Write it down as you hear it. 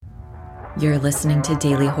You're listening to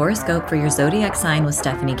Daily Horoscope for your zodiac sign with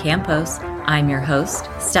Stephanie Campos. I'm your host,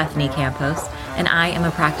 Stephanie Campos, and I am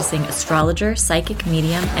a practicing astrologer, psychic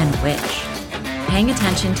medium, and witch. Paying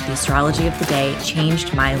attention to the astrology of the day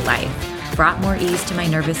changed my life, brought more ease to my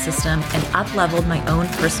nervous system, and up-leveled my own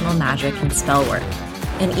personal magic and spell work.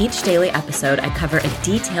 In each daily episode, I cover a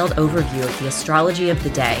detailed overview of the astrology of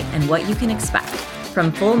the day and what you can expect.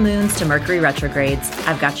 From full moons to Mercury retrogrades,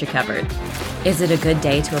 I've got you covered. Is it a good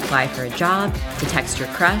day to apply for a job, to text your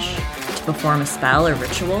crush, to perform a spell or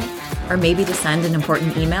ritual, or maybe to send an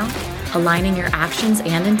important email? Aligning your actions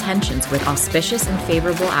and intentions with auspicious and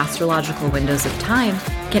favorable astrological windows of time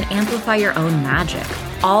can amplify your own magic,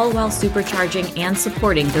 all while supercharging and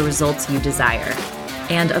supporting the results you desire.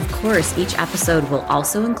 And of course, each episode will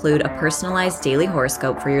also include a personalized daily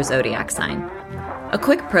horoscope for your zodiac sign. A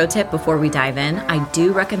quick pro tip before we dive in, I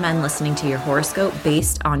do recommend listening to your horoscope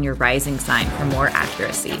based on your rising sign for more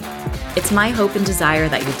accuracy. It's my hope and desire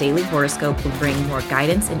that your daily horoscope will bring more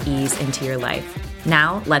guidance and ease into your life.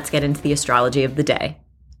 Now, let's get into the astrology of the day.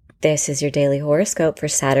 This is your daily horoscope for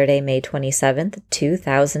Saturday, May 27th,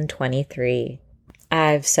 2023.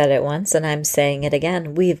 I've said it once and I'm saying it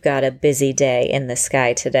again. We've got a busy day in the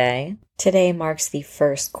sky today. Today marks the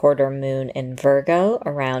first quarter moon in Virgo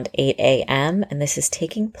around 8 a.m. and this is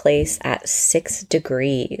taking place at 6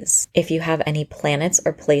 degrees. If you have any planets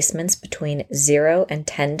or placements between 0 and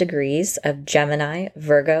 10 degrees of Gemini,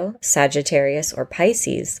 Virgo, Sagittarius, or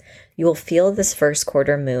Pisces, you will feel this first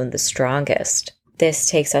quarter moon the strongest. This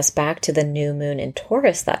takes us back to the new moon in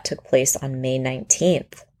Taurus that took place on May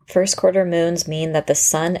 19th. First quarter moons mean that the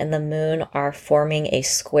sun and the moon are forming a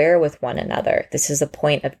square with one another. This is a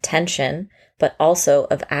point of tension, but also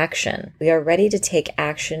of action. We are ready to take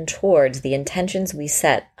action towards the intentions we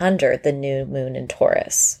set under the new moon in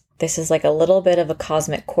Taurus. This is like a little bit of a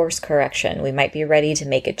cosmic course correction. We might be ready to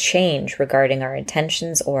make a change regarding our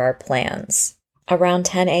intentions or our plans. Around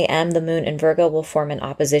 10 a.m., the moon in Virgo will form an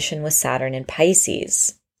opposition with Saturn in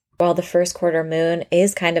Pisces. While the first quarter moon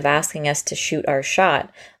is kind of asking us to shoot our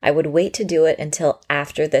shot, I would wait to do it until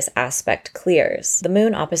after this aspect clears. The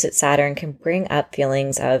moon opposite Saturn can bring up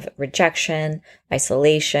feelings of rejection,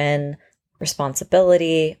 isolation,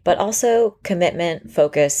 responsibility, but also commitment,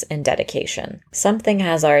 focus, and dedication. Something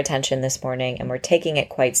has our attention this morning and we're taking it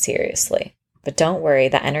quite seriously. But don't worry,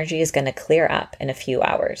 the energy is going to clear up in a few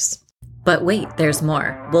hours. But wait, there's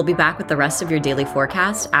more. We'll be back with the rest of your daily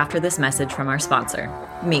forecast after this message from our sponsor,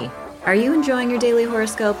 me. Are you enjoying your daily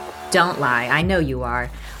horoscope? Don't lie, I know you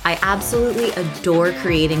are. I absolutely adore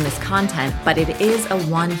creating this content, but it is a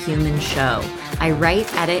one-human show. I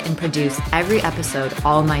write, edit, and produce every episode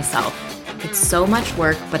all myself. It's so much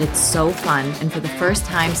work, but it's so fun, and for the first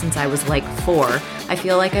time since I was like 4, I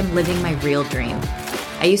feel like I'm living my real dream.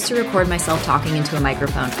 I used to record myself talking into a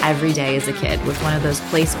microphone every day as a kid with one of those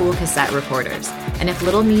play school cassette recorders. And if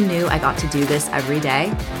little me knew I got to do this every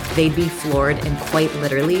day, they'd be floored and quite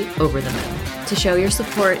literally over the moon. To show your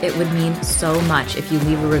support, it would mean so much if you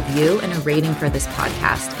leave a review and a rating for this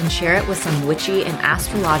podcast and share it with some witchy and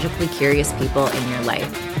astrologically curious people in your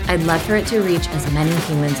life. I'd love for it to reach as many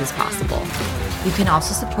humans as possible. You can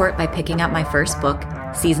also support by picking up my first book,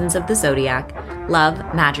 Seasons of the Zodiac, Love,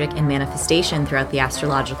 Magic, and Manifestation throughout the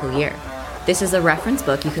astrological year. This is a reference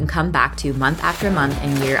book you can come back to month after month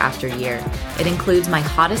and year after year. It includes my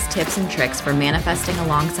hottest tips and tricks for manifesting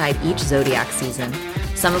alongside each zodiac season,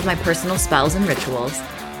 some of my personal spells and rituals,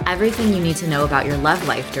 everything you need to know about your love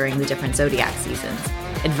life during the different zodiac seasons,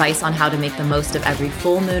 advice on how to make the most of every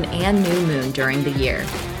full moon and new moon during the year,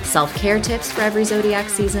 self-care tips for every zodiac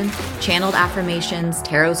season, channeled affirmations,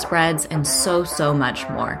 tarot spreads, and so much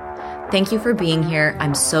more. Thank you for being here.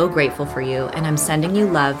 I'm so grateful for you, and I'm sending you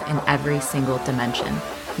love in every single dimension.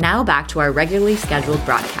 Now back to our regularly scheduled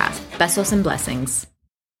broadcast. Besos and blessings.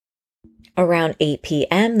 Around 8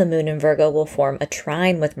 p.m., the moon in Virgo will form a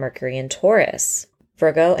trine with Mercury in Taurus.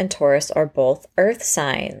 Virgo and Taurus are both earth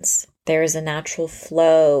signs. There is a natural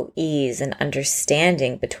flow, ease, and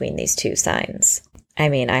understanding between these two signs. I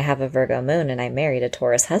mean, I have a Virgo moon and I married a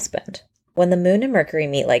Taurus husband. When the moon and Mercury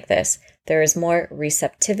meet like this, there is more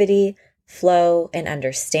receptivity, flow, and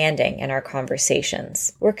understanding in our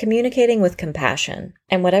conversations. We're communicating with compassion,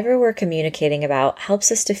 and whatever we're communicating about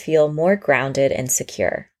helps us to feel more grounded and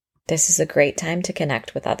secure. This is a great time to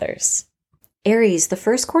connect with others. Aries, the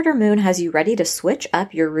first quarter moon has you ready to switch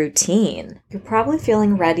up your routine. You're probably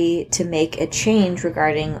feeling ready to make a change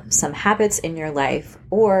regarding some habits in your life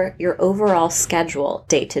or your overall schedule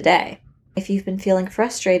day to day. If you've been feeling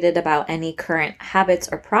frustrated about any current habits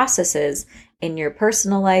or processes in your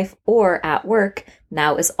personal life or at work,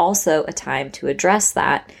 now is also a time to address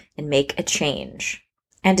that and make a change.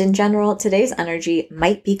 And in general, today's energy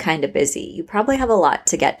might be kind of busy. You probably have a lot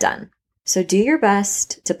to get done. So do your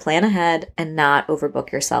best to plan ahead and not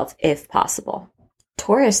overbook yourself if possible.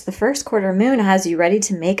 Taurus, the first quarter moon has you ready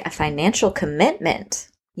to make a financial commitment.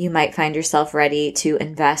 You might find yourself ready to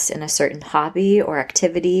invest in a certain hobby or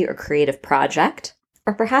activity or creative project.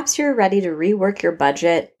 Or perhaps you're ready to rework your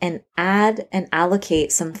budget and add and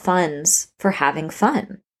allocate some funds for having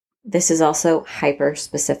fun. This is also hyper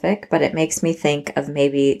specific, but it makes me think of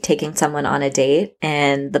maybe taking someone on a date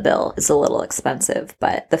and the bill is a little expensive,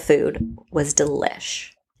 but the food was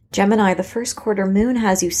delish. Gemini, the first quarter moon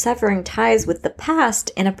has you severing ties with the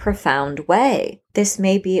past in a profound way. This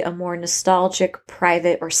may be a more nostalgic,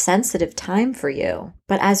 private, or sensitive time for you.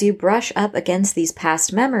 But as you brush up against these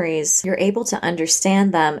past memories, you're able to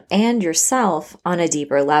understand them and yourself on a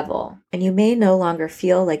deeper level. And you may no longer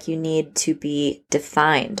feel like you need to be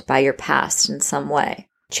defined by your past in some way.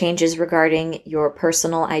 Changes regarding your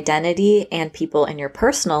personal identity and people in your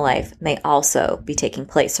personal life may also be taking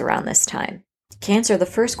place around this time. Cancer, the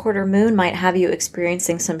first quarter moon might have you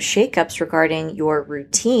experiencing some shakeups regarding your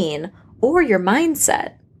routine or your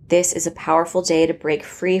mindset. This is a powerful day to break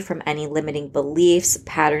free from any limiting beliefs,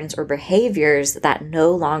 patterns, or behaviors that no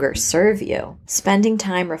longer serve you. Spending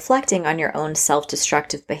time reflecting on your own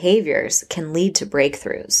self-destructive behaviors can lead to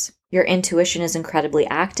breakthroughs. Your intuition is incredibly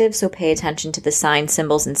active, so pay attention to the signs,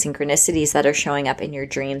 symbols, and synchronicities that are showing up in your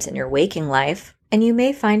dreams and your waking life. And you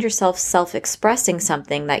may find yourself self-expressing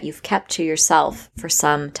something that you've kept to yourself for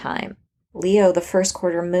some time. Leo, the first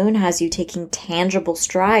quarter moon has you taking tangible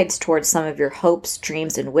strides towards some of your hopes,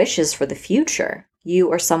 dreams, and wishes for the future. You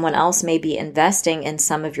or someone else may be investing in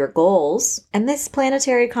some of your goals, and this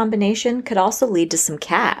planetary combination could also lead to some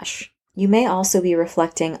cash. You may also be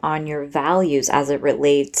reflecting on your values as it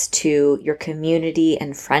relates to your community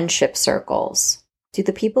and friendship circles. Do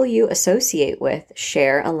the people you associate with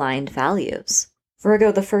share aligned values?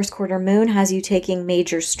 Virgo, the first quarter moon has you taking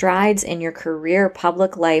major strides in your career,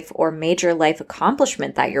 public life, or major life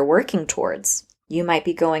accomplishment that you're working towards. You might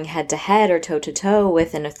be going head-to-head or toe-to-toe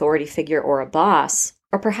with an authority figure or a boss.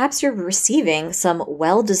 Or perhaps you're receiving some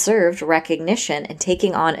well-deserved recognition and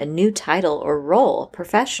taking on a new title or role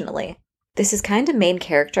professionally. This is kind of main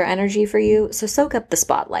character energy for you, so soak up the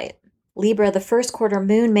spotlight. Libra, the first quarter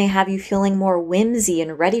moon may have you feeling more whimsy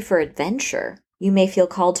and ready for adventure. You may feel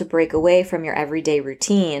called to break away from your everyday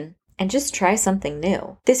routine and just try something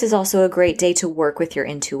new. This is also a great day to work with your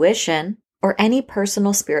intuition or any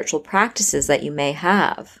personal spiritual practices that you may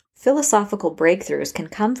have. Philosophical breakthroughs can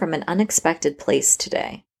come from an unexpected place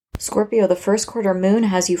today. Scorpio, the first quarter moon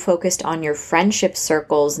has you focused on your friendship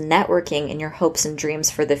circles, networking, and your hopes and dreams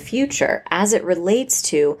for the future as it relates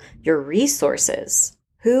to your resources.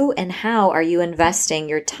 Who and how are you investing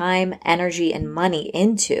your time, energy, and money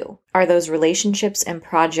into? Are those relationships and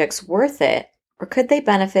projects worth it, or could they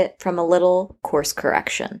benefit from a little course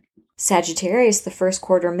correction? Sagittarius, the first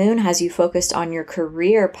quarter moon has you focused on your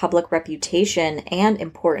career, public reputation, and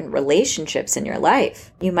important relationships in your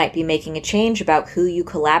life. You might be making a change about who you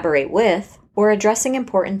collaborate with, or addressing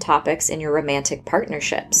important topics in your romantic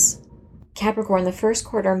partnerships. Capricorn, the first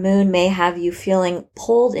quarter moon may have you feeling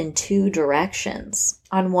pulled in two directions.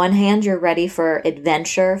 On one hand, you're ready for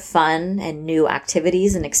adventure, fun, and new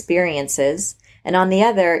activities and experiences. And on the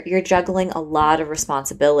other, you're juggling a lot of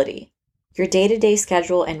responsibility. Your day-to-day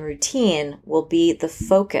schedule and routine will be the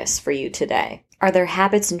focus for you today. Are there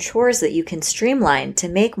habits and chores that you can streamline to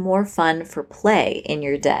make more fun for play in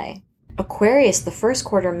your day? Aquarius, the first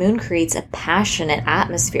quarter moon creates a passionate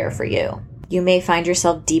atmosphere for you. You may find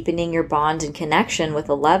yourself deepening your bond and connection with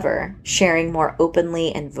a lover, sharing more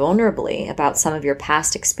openly and vulnerably about some of your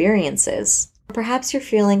past experiences. Or perhaps you're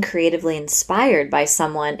feeling creatively inspired by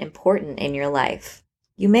someone important in your life.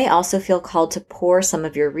 You may also feel called to pour some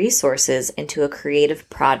of your resources into a creative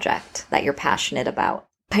project that you're passionate about.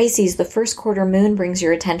 Pisces, the first quarter moon brings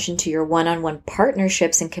your attention to your one-on-one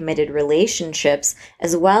partnerships and committed relationships,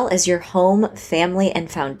 as well as your home, family,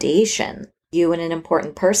 and foundation. You and an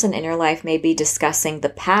important person in your life may be discussing the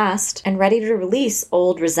past and ready to release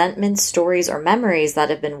old resentments, stories, or memories that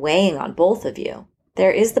have been weighing on both of you.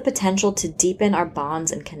 There is the potential to deepen our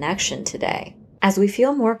bonds and connection today, as we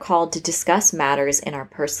feel more called to discuss matters in our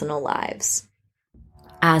personal lives.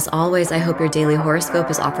 As always, I hope your daily horoscope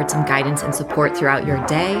has offered some guidance and support throughout your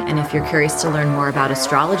day. And if you're curious to learn more about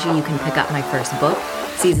astrology, you can pick up my first book,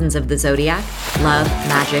 Seasons of the Zodiac, Love,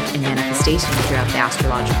 Magic, and Manifestation throughout the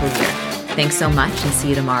astrological year. Thanks so much and see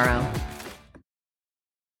you tomorrow.